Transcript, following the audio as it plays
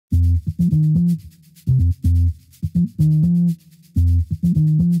Do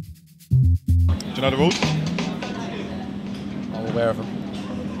you know the rules? I'm aware of them.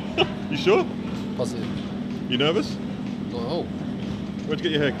 You sure? Positive. You nervous? Not at all. Where'd you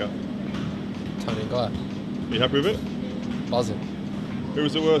get your hair cut? Tony and Guy. Are you happy with it? Buzzing. Who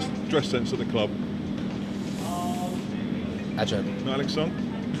was the worst dress sense at the club? Adjo. Not Alex Song?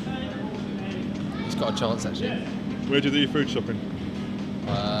 He's got a chance actually. Where do you do your food shopping?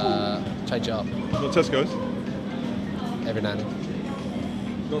 Change it up. Not Tesco's? Every now and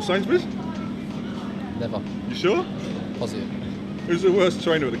then. Not Sainsbury's? Never. You sure? Positive. Who's the worst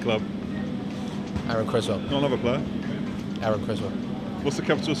trainer at the club? Aaron Creswell. Not another player? Aaron Creswell. What's the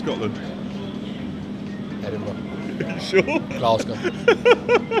capital of Scotland? Edinburgh. You sure? Glasgow.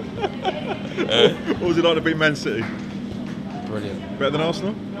 What was it like to beat Man City? Brilliant. Better than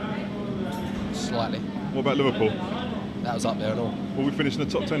Arsenal? Slightly. What about Liverpool? That was up there and all. Will we finish in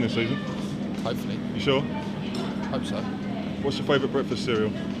the top 10 this season? Hopefully. You sure? Hope so. What's your favourite breakfast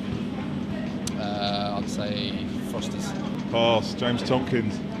cereal? I'd say Frosties. Pass. James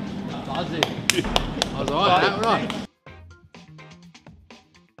Tomkins. I was alright.